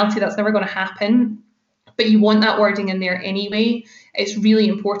 obviously, in reality, that's never going to happen, but you want that wording in there anyway. It's really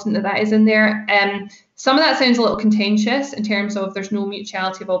important that that is in there. Some of that sounds a little contentious in terms of there's no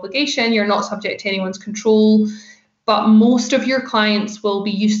mutuality of obligation, you're not subject to anyone's control. but most of your clients will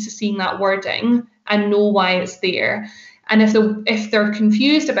be used to seeing that wording and know why it's there. And if they're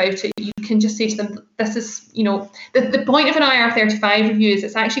confused about it, you can just say to them, this is, the point of an IR35 review is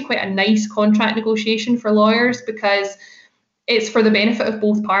it's actually quite a nice contract negotiation for lawyers because it's for the benefit of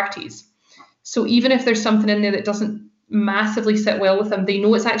both parties. So even if there's something in there that doesn't massively sit well with them, they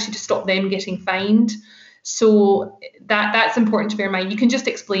know it's actually to stop them getting fined. So that's important to bear in mind. You can just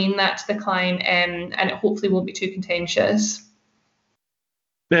explain that to the client and it hopefully won't be too contentious.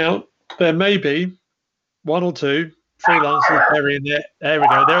 Now, there may be one or two freelancers burying there. There we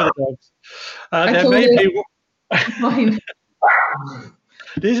go. There are the dogs. There may be.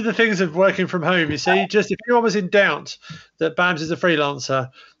 These are the things of working from home. You see, just if anyone was in doubt that Babs is a freelancer,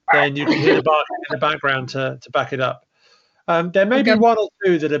 then you can hear the barking in the background to back it up. There may be one or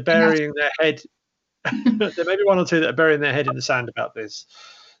two that are burying their head. There may be one or two that are burying their head in the sand about this.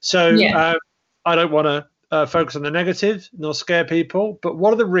 So I don't want to focus on the negative nor scare people. But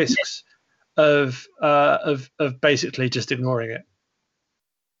what are the risks of basically just ignoring it?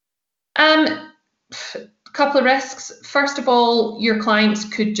 Couple of risks. First of all, your clients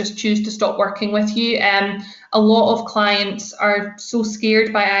could just choose to stop working with you. A lot of clients are so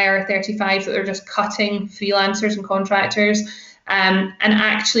scared by IR35 that they're just cutting freelancers and contractors. And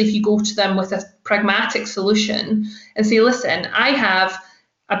actually, if you go to them with a pragmatic solution and say, listen, I have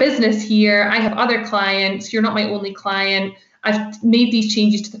a business here, I have other clients, you're not my only client, I've made these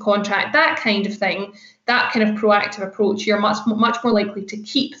changes to the contract, that kind of thing, that kind of proactive approach, you're much more likely to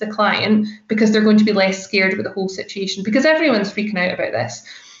keep the client because they're going to be less scared about the whole situation because everyone's freaking out about this.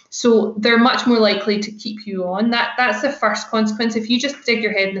 So they're much more likely to keep you on. That's the first consequence. If you just dig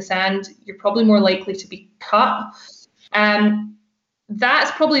your head in the sand, you're probably more likely to be cut.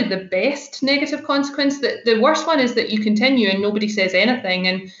 That's probably the best negative consequence. The worst one is that you continue and nobody says anything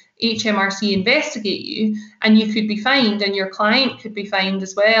and HMRC investigate you and you could be fined and your client could be fined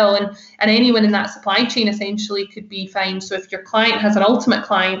as well. And anyone in that supply chain essentially could be fined. So if your client has an ultimate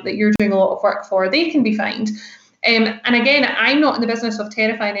client that you're doing a lot of work for, they can be fined. And again, I'm not in the business of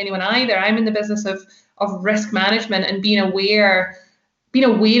terrifying anyone either. I'm in the business of risk management and being aware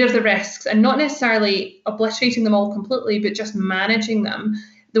of the risks and not necessarily obliterating them all completely, but just managing them.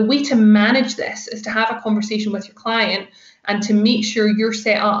 The way to manage this is to have a conversation with your client and to make sure you're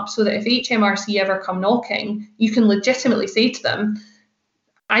set up so that if HMRC ever come knocking, you can legitimately say to them,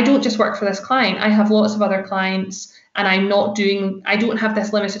 I don't just work for this client, I have lots of other clients and I don't have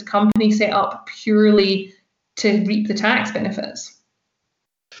this limited company set up purely to reap the tax benefits.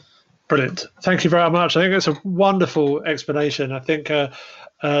 Brilliant. Thank you very much. I think it's a wonderful explanation. I think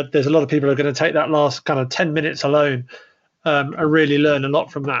there's a lot of people who are going to take that last kind of 10 minutes alone and really learn a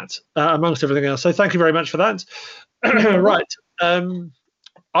lot from that, amongst everything else. So thank you very much for that. Right. I'm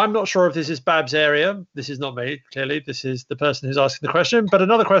not sure if this is Bab's area. This is not me, clearly. This is the person who's asking the question. But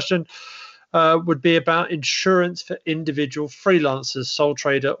another question would be about insurance for individual freelancers, sole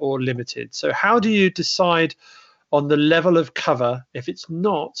trader or limited. So how do you decide on the level of cover if it's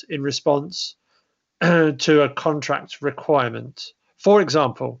not in response to a contract requirement? For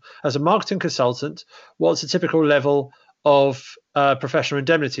example, as a marketing consultant, what's a typical level of professional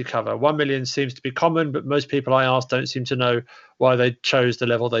indemnity cover? 1 million seems to be common, but most people I ask don't seem to know why they chose the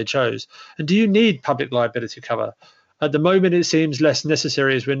level they chose. And do you need public liability cover? At the moment, it seems less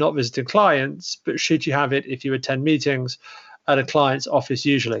necessary as we're not visiting clients, but should you have it if you attend meetings at a client's office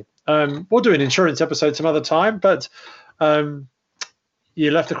usually? We'll do an insurance episode some other time, but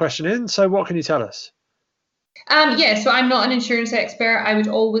you left the question in, so what can you tell us? So I'm not an insurance expert. I would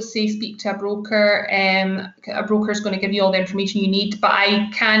always say speak to a broker. A broker is going to give you all the information you need, but I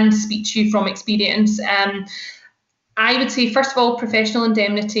can speak to you from experience. I would say, first of all, professional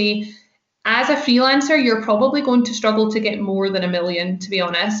indemnity. As a freelancer, you're probably going to struggle to get more than 1 million, to be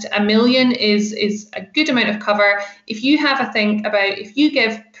honest. 1 million is a good amount of cover. If you have a think about, if you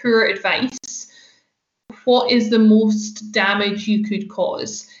give poor advice, what is the most damage you could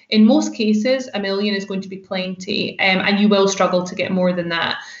cause? In most cases, 1 million is going to be plenty, and you will struggle to get more than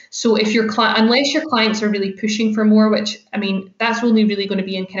that. So if unless your clients are really pushing for more, which, I mean, that's only really going to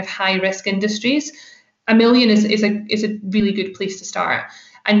be in kind of high risk industries, 1 million is a really good place to start.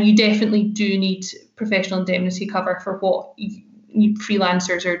 And you definitely do need professional indemnity cover for what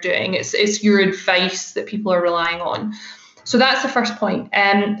freelancers are doing. It's your advice that people are relying on. So that's the first point.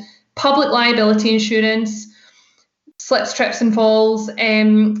 Public liability insurance, slips, trips and falls.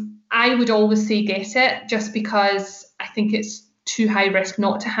 I would always say get it, just because I think it's too high risk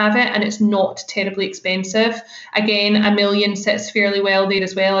not to have it, and it's not terribly expensive. Again, 1 million sits fairly well there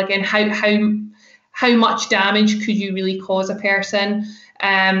as well. Again, how much damage could you really cause a person?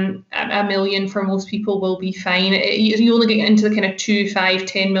 1 million for most people will be fine. You only get into the kind of 2, 5,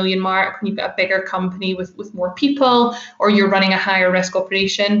 10 million mark when you've got a bigger company with more people, or you're running a higher risk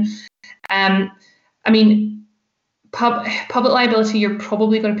operation. I mean, public liability, you're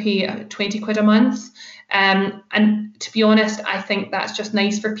probably going to pay 20 quid a month. And to be honest, I think that's just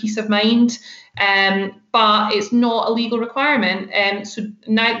nice for peace of mind. But it's not a legal requirement. So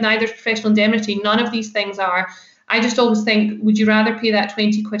neither is professional indemnity. None of these things are. I just always think, would you rather pay that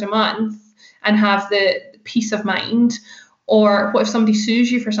 20 quid a month and have the peace of mind? Or what if somebody sues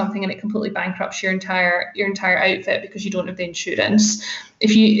you for something and it completely bankrupts your entire outfit because you don't have the insurance?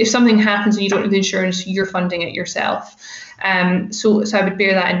 If something happens and you don't have the insurance, you're funding it yourself. So I would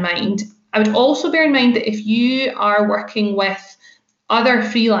bear that in mind. I would also bear in mind that if you are working with other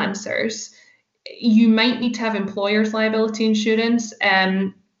freelancers, you might need to have employer's liability insurance.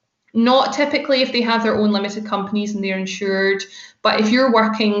 Not typically if they have their own limited companies and they're insured, but if you're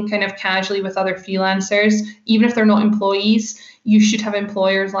working kind of casually with other freelancers, even if they're not employees, you should have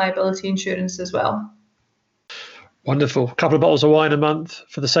employer's liability insurance as well. Wonderful. A couple of bottles of wine a month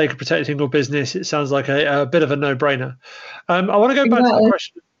for the sake of protecting your business. It sounds like a bit of a no-brainer. I want to go back to the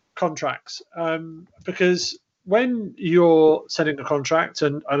question of contracts, because when you're sending a contract,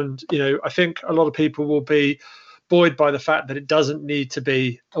 and I think a lot of people will be buoyed by the fact that it doesn't need to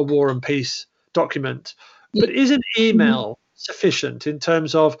be a war and peace document. But is an email sufficient in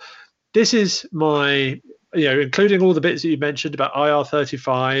terms of, this is my, including all the bits that you mentioned about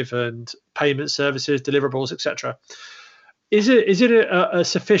IR35 and payment services, deliverables, etc. Is it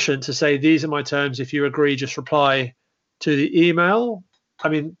sufficient to say, these are my terms, if you agree, just reply to the email? I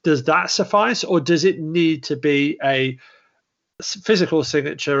mean, does that suffice, or does it need to be a physical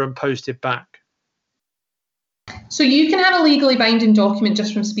signature and posted back? So you can have a legally binding document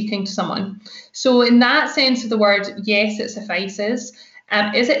just from speaking to someone. So in that sense of the word, yes, it suffices.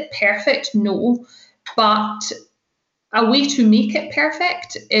 Is it perfect? No. But a way to make it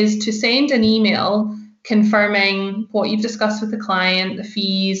perfect is to send an email confirming what you've discussed with the client, the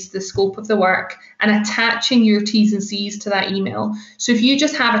fees, the scope of the work, and attaching your T's and C's to that email. So if you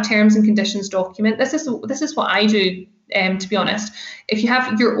just have a terms and conditions document, this is what I do, to be honest. If you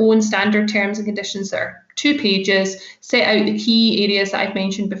have your own standard terms and conditions that are 2 pages, set out the key areas that I've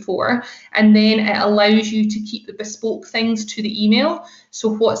mentioned before, and then it allows you to keep the bespoke things to the email. So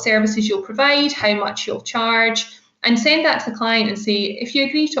what services you'll provide, how much you'll charge, and send that to the client and say, if you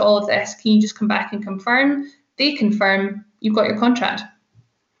agree to all of this, can you just come back and confirm? They confirm, you've got your contract.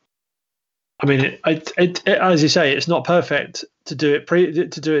 I mean, it as you say, it's not perfect to do it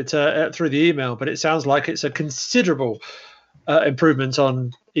through the email, but it sounds like it's a considerable improvement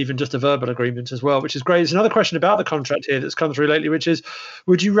on even just a verbal agreement as well, which is great. There's another question about the contract here that's come through lately, which is,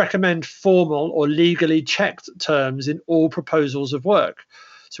 would you recommend formal or legally checked terms in all proposals of work?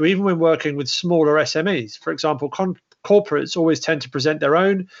 So even when working with smaller SMEs, for example, corporates always tend to present their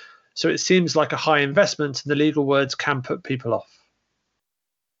own, so it seems like a high investment, and the legal words can put people off.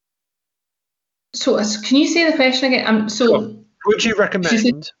 So can you say the question again? Would you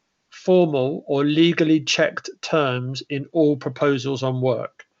recommend formal or legally checked terms in all proposals on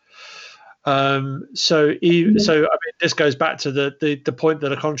work? So I mean, this goes back to the point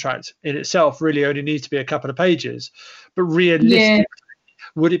that a contract in itself really only needs to be a couple of pages, but realistically,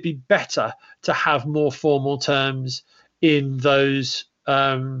 would it be better to have more formal terms in those?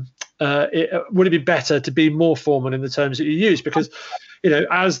 Would it be better to be more formal in the terms that you use? Because,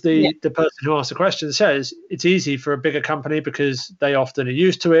 as the person who asked the question says, it's easy for a bigger company because they often are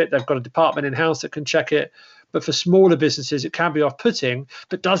used to it. They've got a department in-house that can check it. But for smaller businesses, it can be off-putting.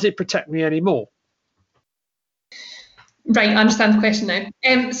 But does it protect me anymore? Right, I understand the question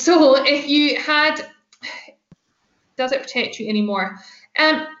now. So if you had, does it protect you anymore?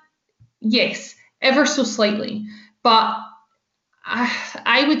 Yes, ever so slightly. But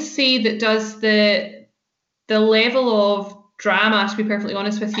I would say that does the level of drama, to be perfectly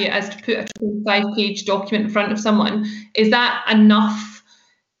honest with you, as to put a 25-page document in front of someone, is that enough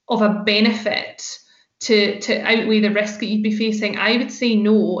of a benefit to outweigh the risk that you'd be facing? I would say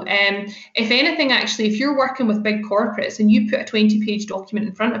no. If anything, actually, if you're working with big corporates and you put a 20-page document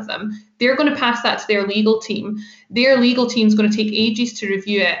in front of them, they're going to pass that to their legal team. Their legal team's going to take ages to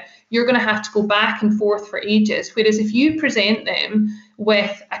review it. You're going to have to go back and forth for ages. Whereas if you present them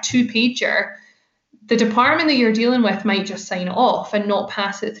with a 2-pager, the department that you're dealing with might just sign it off and not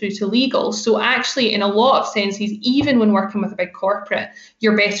pass it through to legal. So actually, in a lot of senses, even when working with a big corporate,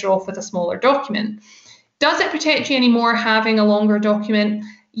 you're better off with a smaller document. Does it protect you anymore having a longer document?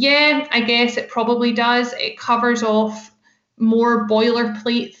 Yeah, I guess it probably does. It covers off more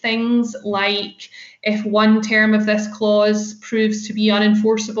boilerplate things like if one term of this clause proves to be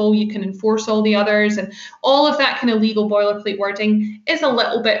unenforceable, you can enforce all the others, and all of that kind of legal boilerplate wording is a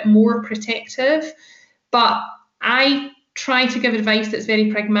little bit more protective. But I try to give advice that's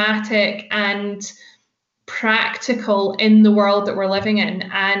very pragmatic and practical in the world that we're living in.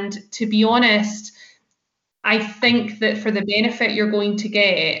 And to be honest, I think that for the benefit you're going to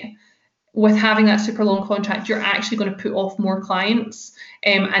get with having that super long contract, you're actually going to put off more clients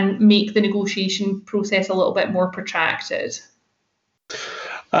and make the negotiation process a little bit more protracted.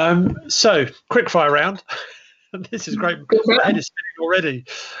 So, quick fire round. This is great. My head is spinning already.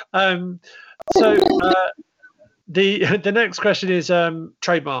 The next question is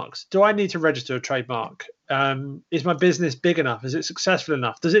trademarks. Do I need to register a trademark? Is my business big enough? Is it successful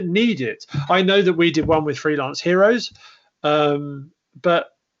enough? Does it need it? I know that we did one with Freelance Heroes, but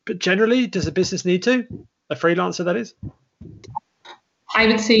generally, does a business need to? A freelancer, that is? I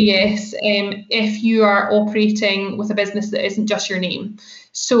would say yes, if you are operating with a business that isn't just your name.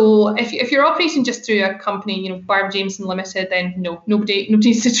 So if you're operating just through a company, Barbara Jameson Limited, then no, nobody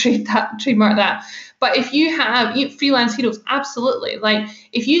needs to trademark that. But if you have Freelance Heroes, absolutely. Like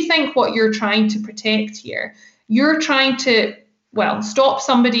if you think what you're trying to protect here, you're trying to, stop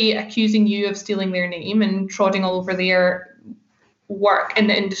somebody accusing you of stealing their name and trotting all over their work in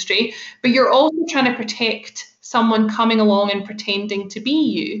the industry, but you're also trying to protect someone coming along and pretending to be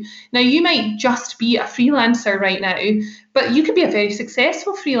you. Now, you might just be a freelancer right now, but you could be a very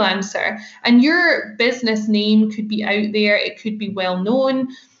successful freelancer, and your business name could be out there. It could be well known.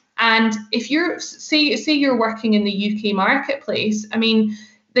 And if you're say you're working in the UK marketplace, I mean,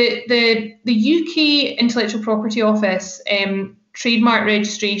 the UK Intellectual Property Office trademark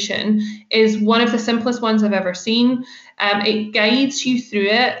registration is one of the simplest ones I've ever seen. It guides you through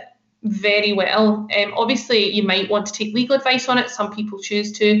it very well. Obviously, you might want to take legal advice on it. Some people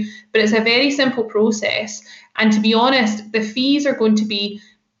choose to, but it's a very simple process. And to be honest, the fees are going to be,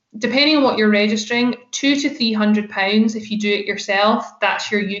 depending on what you're registering, £200 to £300 if you do it yourself.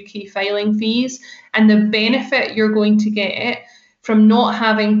 That's your UK filing fees. And the benefit you're going to get from not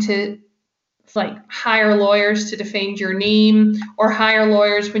having to hire lawyers to defend your name or hire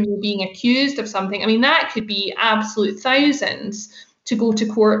lawyers when you're being accused of something. I mean, that could be absolute thousands to go to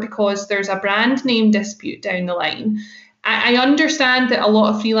court because there's a brand name dispute down the line. I understand that a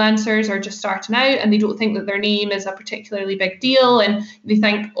lot of freelancers are just starting out and they don't think that their name is a particularly big deal, and they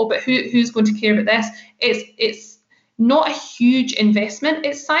think, oh, but who's going to care about this? It's not a huge investment.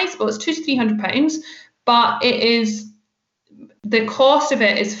 It's sizable. It's £200 to £300, but it is. The cost of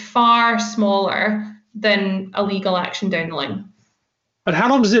it is far smaller than a legal action down the line. And how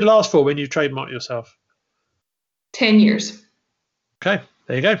long does it last for when you trademark yourself? 10 years. Okay,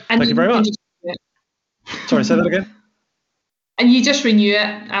 there you go. Thank you very much. Sorry, say that again. And you just renew it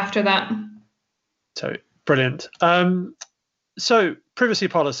after that. So brilliant. So privacy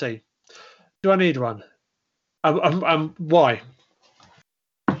policy. Do I need one? Why?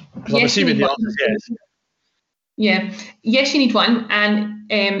 Because I'm assuming the answer is yes. Yeah, yes, you need one, and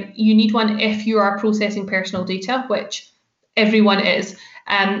you need one if you are processing personal data, which everyone is.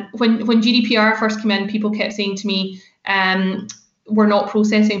 When GDPR first came in, people kept saying to me, we're not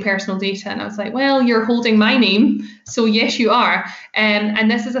processing personal data. And I was like, well, you're holding my name, so yes, you are.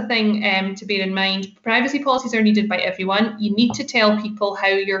 And this is a thing to bear in mind. Privacy policies are needed by everyone. You need to tell people how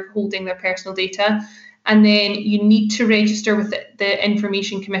you're holding their personal data. And then you need to register with the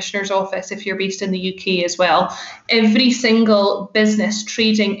Information Commissioner's Office if you're based in the UK as well. Every single business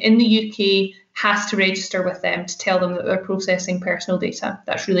trading in the UK has to register with them to tell them that they're processing personal data.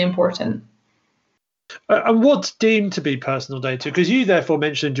 That's really important. And what's deemed to be personal data? Because you therefore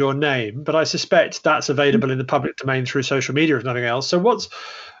mentioned your name, but I suspect that's available in the public domain through social media, if nothing else. So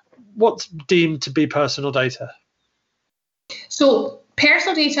what's deemed to be personal data? So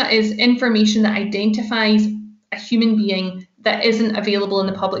personal data is information that identifies a human being that isn't available in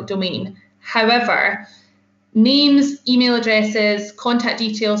the public domain. However, names, email addresses, contact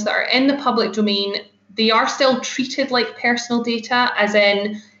details that are in the public domain, they are still treated like personal data, as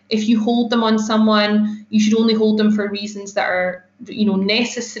in if you hold them on someone, you should only hold them for reasons that are,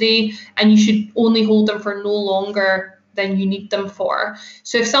 necessary, and you should only hold them for no longer than you need them for.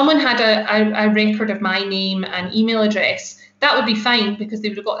 So if someone had a record of my name and email address, that would be fine because they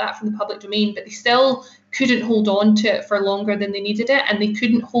would have got that from the public domain, but they still couldn't hold on to it for longer than they needed it, and they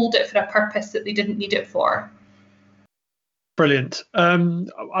couldn't hold it for a purpose that they didn't need it for. Brilliant.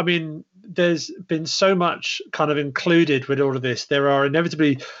 I mean, there's been so much kind of included with all of this. There are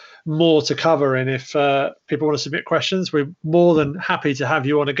inevitably more to cover, and if people want to submit questions, we're more than happy to have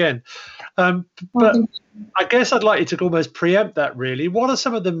you on again. But I guess I'd like you to almost preempt that, really. What are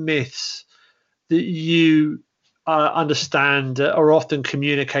some of the myths that you understand are often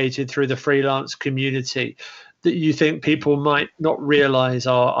communicated through the freelance community that you think people might not realize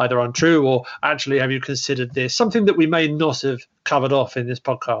are either untrue, or actually, have you considered this? Something that we may not have covered off in this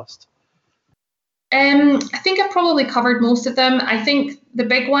podcast. I think I've probably covered most of them. I think the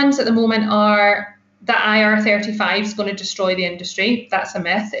big ones at the moment are that IR35 is going to destroy the industry. That's a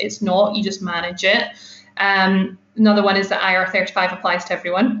myth. It's not. You just manage it. Another one is that IR35 applies to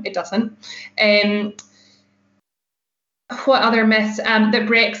everyone. It doesn't. What other myths? That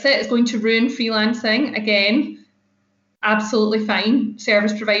Brexit is going to ruin freelancing. Again, absolutely fine.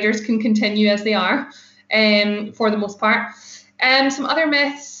 Service providers can continue as they are for the most part. Some other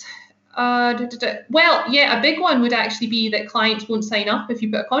myths. Well, yeah, a big one would actually be that clients won't sign up if you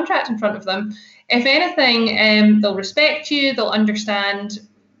put a contract in front of them. If anything, they'll respect you, they'll understand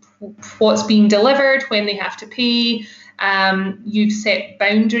what's being delivered, when they have to pay. You've set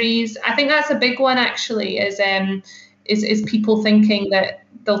boundaries. I think that's a big one, actually, is people thinking that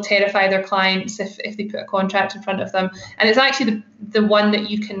they'll terrify their clients if they put a contract in front of them. And it's actually the one that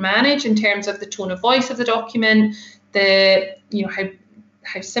you can manage in terms of the tone of voice of the document,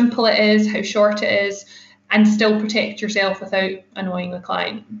 how simple it is, how short it is, and still protect yourself without annoying the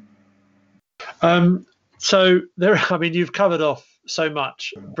client. So you've covered off so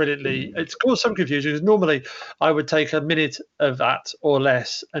much brilliantly. It's caused some confusion because normally I would take a minute of that or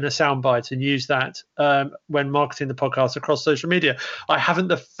less and a soundbite and use that when marketing the podcast across social media. I haven't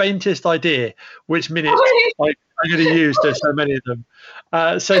the faintest idea which minute I'm going to use. There's so many of them.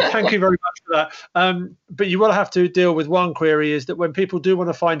 So thank you very much for that. But you will have to deal with one query, is that when people do want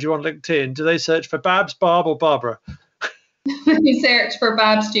to find you on LinkedIn, do they search for Babs, Barb, or Barbara? You search for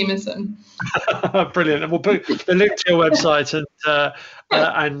Babs Jamieson. Brilliant. And we'll put the link to your website and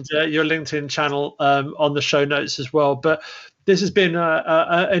your LinkedIn channel on the show notes as well. But this has been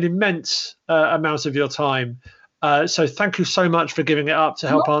an immense amount of your time. So thank you so much for giving it up to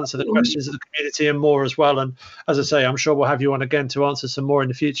help answer the questions of the community and more as well. And as I say, I'm sure we'll have you on again to answer some more in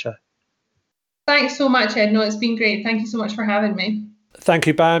the future. Thanks so much, Ed. No, it's been great. Thank you so much for having me. Thank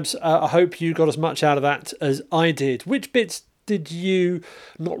you, Babs. I hope you got as much out of that as I did. Which bits did you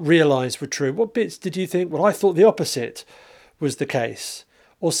not realise were true? What bits did you think, well, I thought the opposite was the case?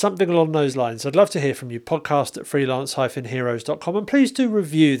 Or something along those lines. I'd love to hear from you. podcast@freelance-heroes.com. And please do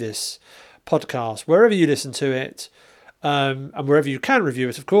review this podcast wherever you listen to it, and wherever you can review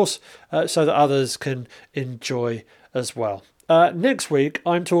it, of course, so that others can enjoy as well. Next week,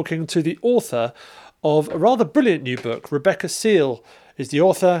 I'm talking to the author of a rather brilliant new book. Rebecca Seal is the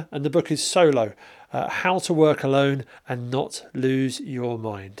author, and the book is Solo, How to Work Alone and Not Lose Your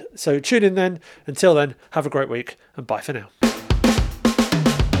Mind. So tune in then. Until then, have a great week, and bye for now.